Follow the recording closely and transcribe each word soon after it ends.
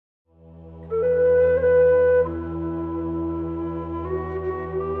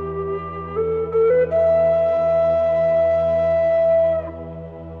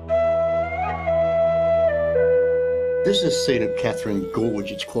This is seed of Katherine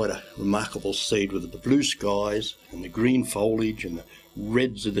Gorge. It's quite a remarkable seed with the blue skies and the green foliage and the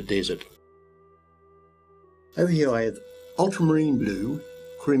reds of the desert. Over here I have ultramarine blue,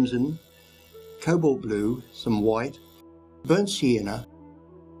 crimson, cobalt blue, some white, burnt sienna,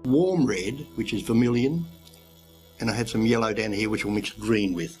 warm red, which is vermilion, and I have some yellow down here which we'll mix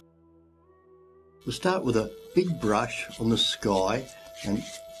green with. We'll start with a big brush on the sky and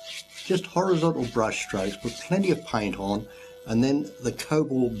just horizontal brush strokes, put plenty of paint on, and then the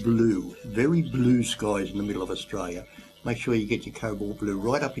cobalt blue, very blue skies in the middle of Australia. Make sure you get your cobalt blue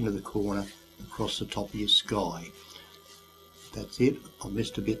right up into the corner across the top of your sky. That's it. I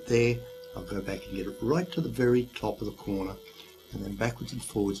missed a bit there. I'll go back and get it right to the very top of the corner, and then backwards and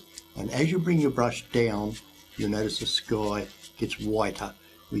forwards. And as you bring your brush down, you'll notice the sky gets whiter.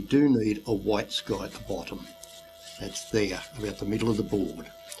 We do need a white sky at the bottom. That's there, about the middle of the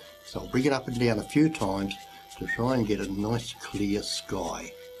board. So I'll bring it up and down a few times to try and get a nice clear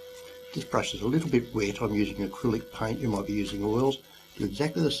sky. This brush is a little bit wet. I'm using acrylic paint. You might be using oils. Do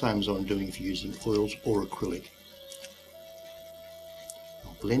exactly the same as I'm doing if you're using oils or acrylic.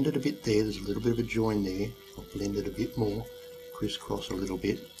 I'll blend it a bit there. There's a little bit of a join there. I'll blend it a bit more, crisscross a little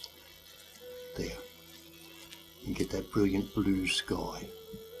bit. There. And get that brilliant blue sky.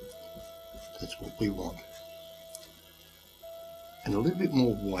 That's what we want. And a little bit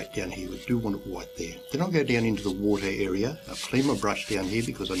more white down here. We do want it white there. Then I'll go down into the water area. I'll clean my brush down here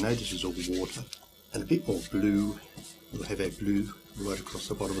because I know this is all water. And a bit more blue. We'll have our blue right across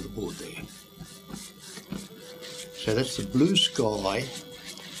the bottom of the board there. So that's the blue sky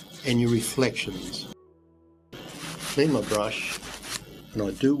and your reflections. Clean my brush, and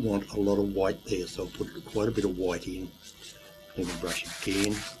I do want a lot of white there, so I'll put quite a bit of white in. Clean my brush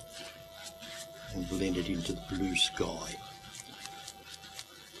again and blend it into the blue sky.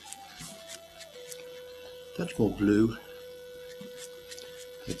 Touch more blue.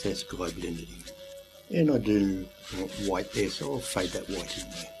 That's our sky blended in. And I do want white there, so I'll fade that white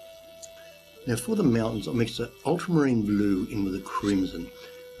in there. Now for the mountains, I'll mix the ultramarine blue in with the crimson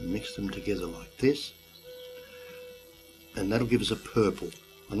and mix them together like this. And that'll give us a purple.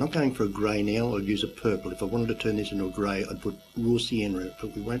 I'm not going for a grey now, I'll use a purple. If I wanted to turn this into a grey, I'd put raw sienna in it,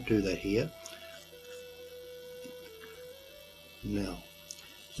 but we won't do that here. Now,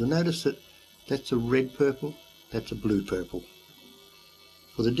 you'll notice that that's a red purple, that's a blue purple.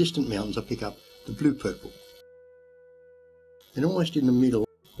 For the distant mountains, I pick up the blue purple. And almost in the middle,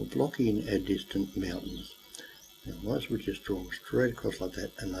 we'll block in our distant mountains. Now, might as well just draw straight across like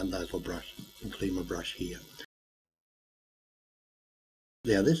that and then over brush and clean my brush here.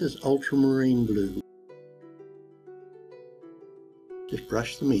 Now, this is ultramarine blue. Just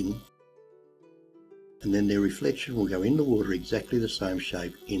brush them in, and then their reflection will go in the water exactly the same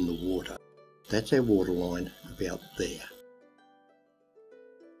shape in the water. That's our water line about there.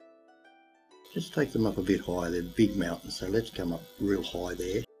 Just take them up a bit higher. They're big mountains, so let's come up real high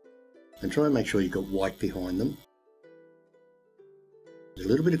there. And try and make sure you've got white behind them. There's a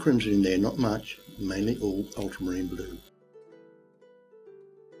little bit of crimson in there, not much, mainly all ultramarine blue.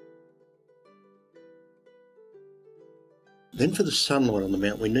 Then for the sunlight on the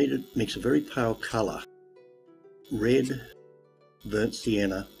mountain, we need to mix a very pale colour. Red, burnt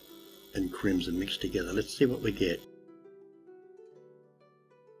sienna, and crimson mixed together. Let's see what we get.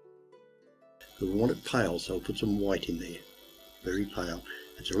 We want it pale, so I'll put some white in there. Very pale.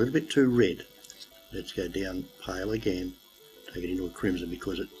 It's a little bit too red. Let's go down pale again. Take it into a crimson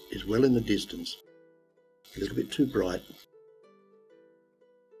because it is well in the distance. A little bit too bright.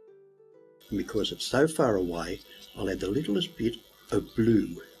 And because it's so far away, I'll add the littlest bit of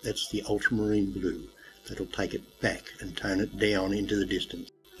blue. That's the ultramarine blue. That'll take it back and tone it down into the distance.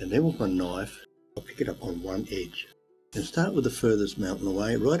 And then with my knife, I'll pick it up on one edge. And start with the furthest mountain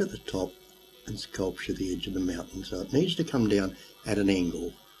away, right at the top, and sculpture the edge of the mountain. So it needs to come down at an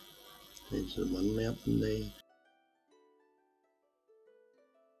angle. There's the one mountain there.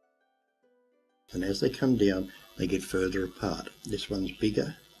 And as they come down, they get further apart. This one's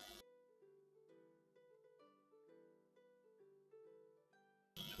bigger.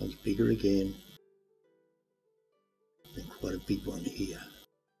 This one's bigger again. And quite a big one here.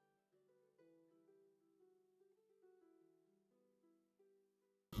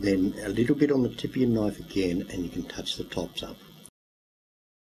 Then a little bit on the tip of your knife again, and you can touch the tops up.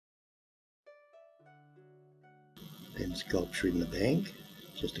 Then sculpture in the bank,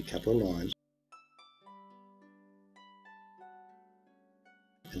 just a couple of lines.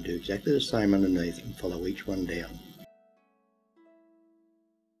 And do exactly the same underneath and follow each one down.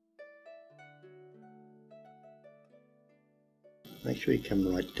 Make sure you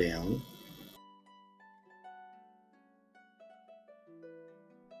come right down.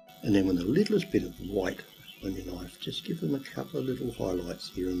 And then with the littlest bit of white on your knife, just give them a couple of little highlights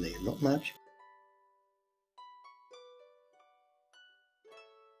here and there, not much.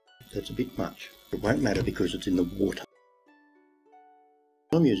 That's a bit much. It won't matter because it's in the water.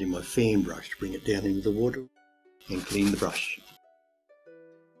 I'm using my fan brush to bring it down into the water and clean the brush.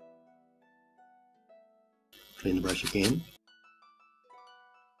 Clean the brush again,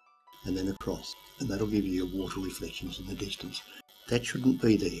 and then across, and that'll give you your water reflections in the distance. That shouldn't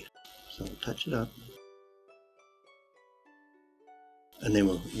be there, so I'll touch it up. And then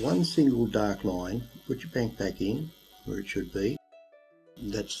with one single dark line, put your bank back in where it should be.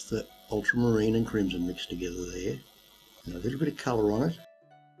 That's the ultramarine and crimson mixed together there, and a little bit of colour on it,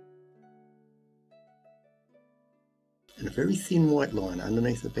 and a very thin white line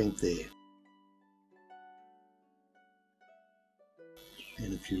underneath the bank there,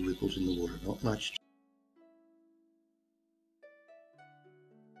 and a few ripples in the water, not much.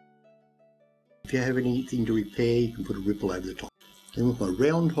 If you have anything to repair, you can put a ripple over the top. Then with my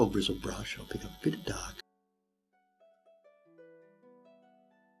round hog bristle brush, I'll pick up a bit of dark.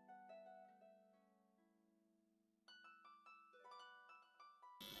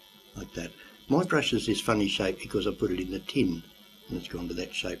 Like that. My brush is this funny shape because I put it in the tin and it's gone to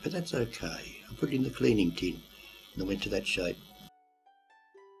that shape, but that's okay. I put it in the cleaning tin and I went to that shape.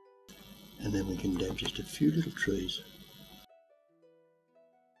 And then we can dab just a few little trees.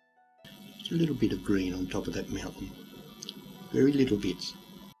 Just a little bit of green on top of that mountain. Very little bits.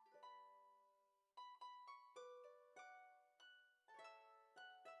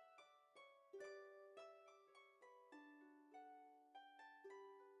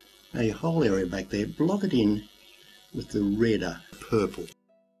 Now your whole area back there, block it in with the redder purple.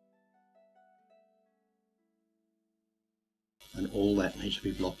 And all that needs to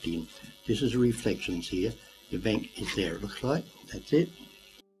be blocked in. This is the reflections here. Your bank is there, it looks like. That's it.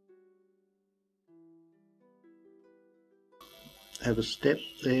 Have a step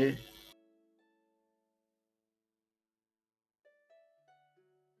there.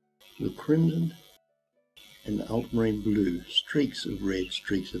 The crimson and the ultramarine blue. Streaks of red,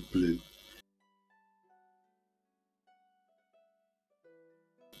 streaks of blue.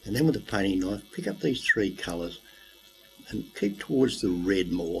 And then with a painting knife, pick up these three colours and keep towards the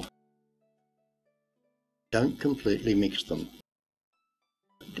red more. Don't completely mix them.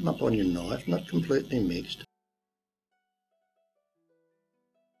 Put them up on your knife, not completely mixed.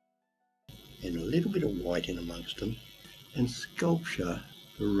 And a little bit of white in amongst them. And sculpture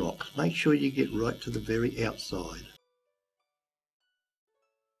the rocks. Make sure you get right to the very outside.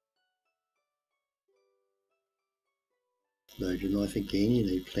 Load your knife again, you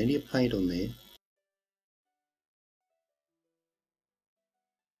need plenty of paint on there.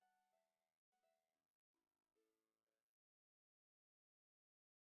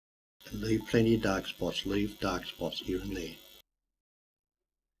 And leave plenty of dark spots, leave dark spots here and there.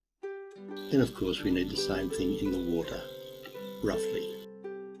 Then of course we need the same thing in the water, roughly.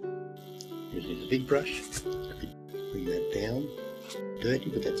 Using a big brush, bring that down. Dirty,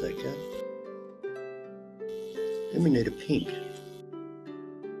 but that's okay. Then we need a pink.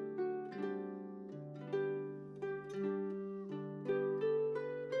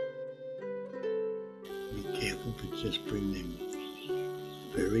 Be careful, but just bring them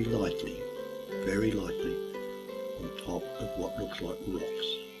very lightly on top of what looks like rocks.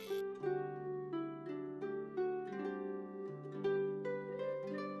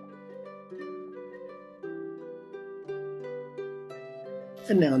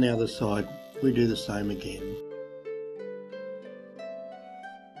 And now on the other side, we do the same again.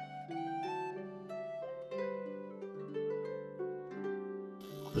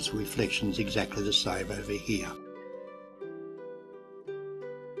 Because the reflection's exactly the same over here.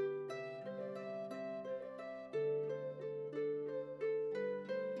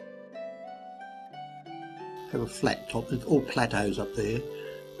 Have a flat top, there's all plateaus up there,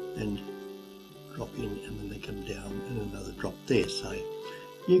 and drop in and then they come down and another drop there. So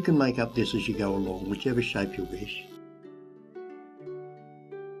you can make up this as you go along, whichever shape you wish.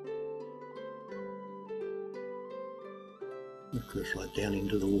 Of course, right down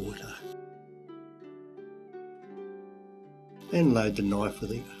into the water. And load the knife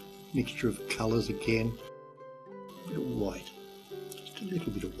with a mixture of colours again. A bit of white, just a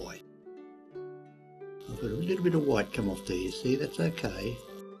little bit of white. I've got a little bit of white come off there, you see, that's okay.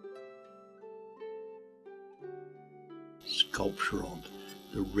 Sculpture on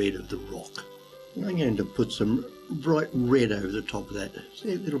the red of the rock. And I'm going to put some bright red over the top of that.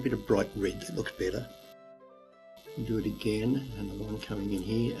 See, a little bit of bright red, that looks better. And do it again, another one coming in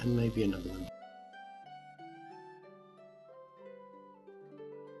here, and maybe another one.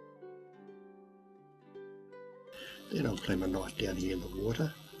 Then I'll play my knife down here in the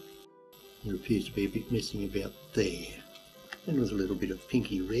water. There appears to be a bit missing about there. Then with a little bit of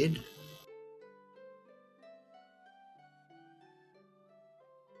pinky red.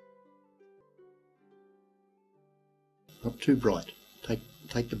 Not too bright.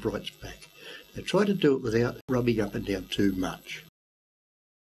 Take the brights back. Now try to do it without rubbing up and down too much.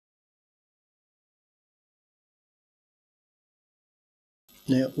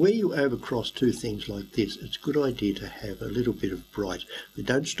 Now, where you overcross two things like this, it's a good idea to have a little bit of bright. But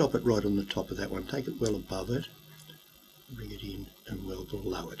don't stop it right on the top of that one. Take it well above it, bring it in and well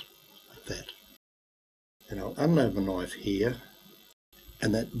below it, like that. And I'll unload my knife here,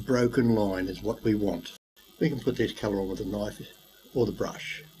 and that broken line is what we want. We can put this colour on with the knife or the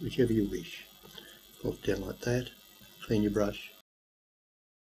brush, whichever you wish. Pop it down like that, clean your brush,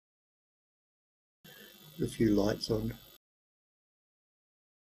 put a few lights on.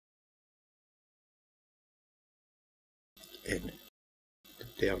 And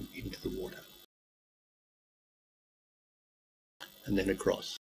down into the water, and then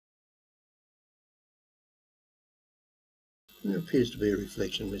across. And there appears to be a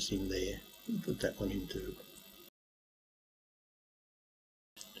reflection missing there. Put that one in too.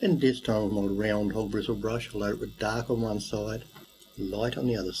 And this time on my round hog bristle brush, I'll load it with dark on one side, light on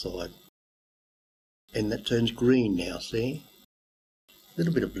the other side. And that turns green now, see? A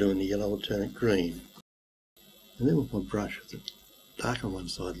little bit of blue in the yellow will turn it green. And then with my brush, with the dark on one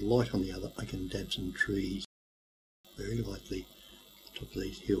side, light on the other, I can dab some trees very lightly on top of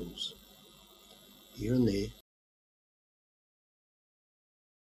these hills, here and there.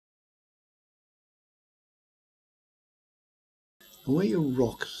 And where your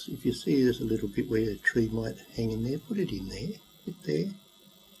rocks, if you see there's a little bit where a tree might hang in there, put it in there, put there,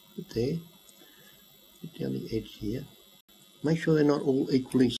 put there, put down the edge here. Make sure they're not all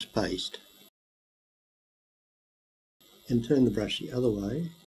equally spaced. And turn the brush the other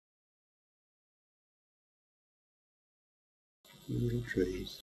way. Little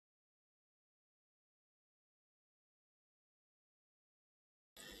trees.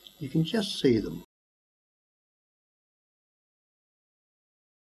 You can just see them.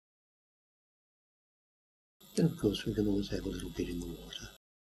 And of course we can always have a little bit in the water.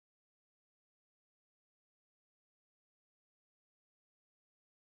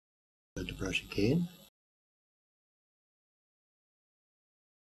 Load the brush again.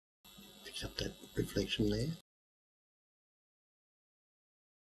 Fix up that reflection there.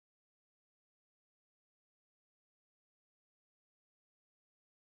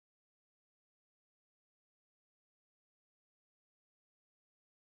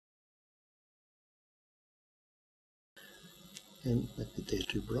 And that bit there's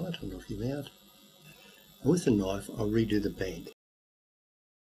too bright, I'll knock him out. And with the knife I'll redo the bank.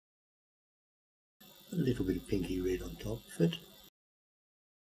 A little bit of pinky red on top of it.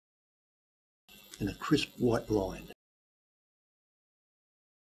 And a crisp white line.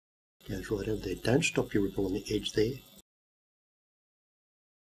 Goes right over there. Don't stop your ripple on the edge there.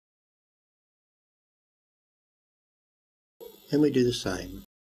 And we do the same.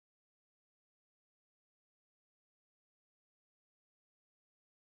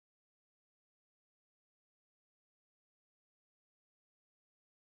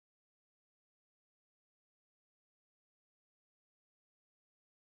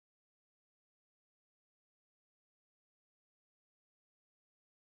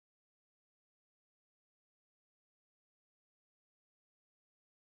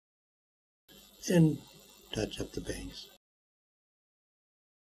 And touch up the banks.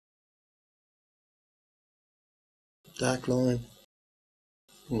 Dark line,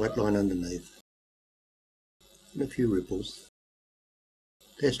 white line underneath, and a few ripples.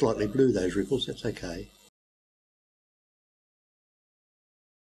 They're slightly blue, those ripples, that's okay.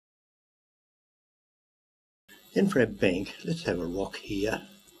 Then for our bank, let's have a rock here.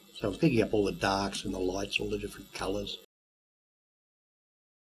 So I'm picking up all the darks and the lights, all the different colours.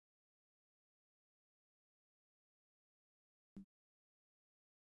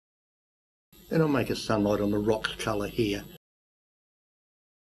 Then I'll make a sunlight on the rock colour here.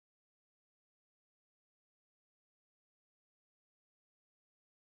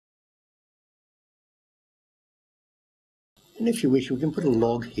 And if you wish, we can put a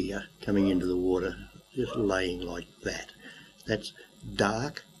log here coming into the water, just laying like that. That's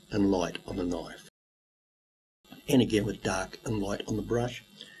dark and light on the knife. And again with dark and light on the brush,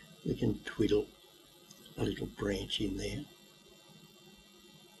 we can twiddle a little branch in there.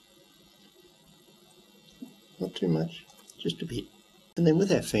 Not too much, just a bit. And then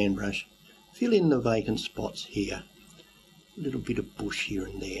with our fan brush, fill in the vacant spots here. A little bit of bush here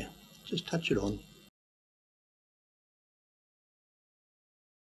and there. Just touch it on.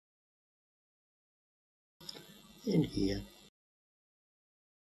 and here.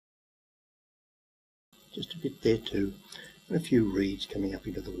 Just a bit there too, and a few reeds coming up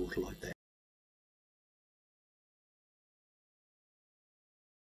into the water like that.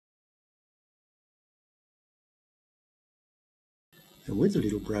 And with a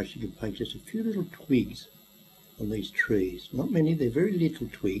little brush you can paint just a few little twigs on these trees. Not many, they're very little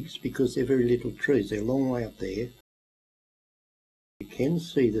twigs because they're very little trees. They're a long way up there. You can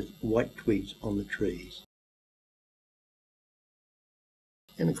see the white twigs on the trees.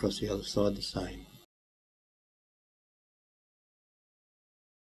 And across the other side the same.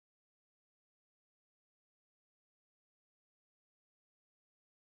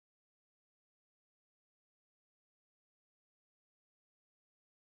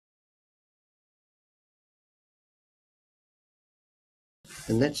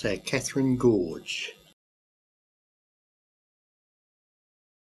 And that's our Katherine Gorge.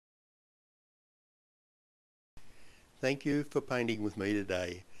 Thank you for painting with me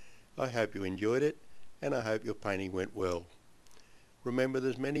today. I hope you enjoyed it, and I hope your painting went well. Remember,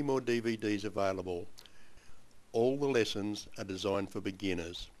 there's many more DVDs available. All the lessons are designed for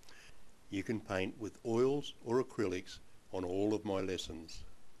beginners. You can paint with oils or acrylics on all of my lessons.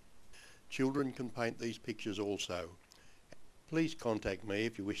 Children can paint these pictures also. Please contact me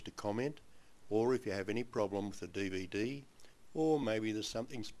if you wish to comment, or if you have any problem with the DVD, or maybe there's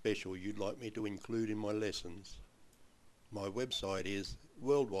something special you'd like me to include in my lessons. My website is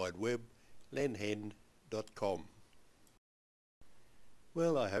worldwideweb.lenhen.com.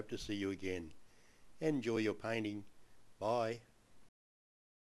 Well, I hope to see you again. Enjoy your painting. Bye.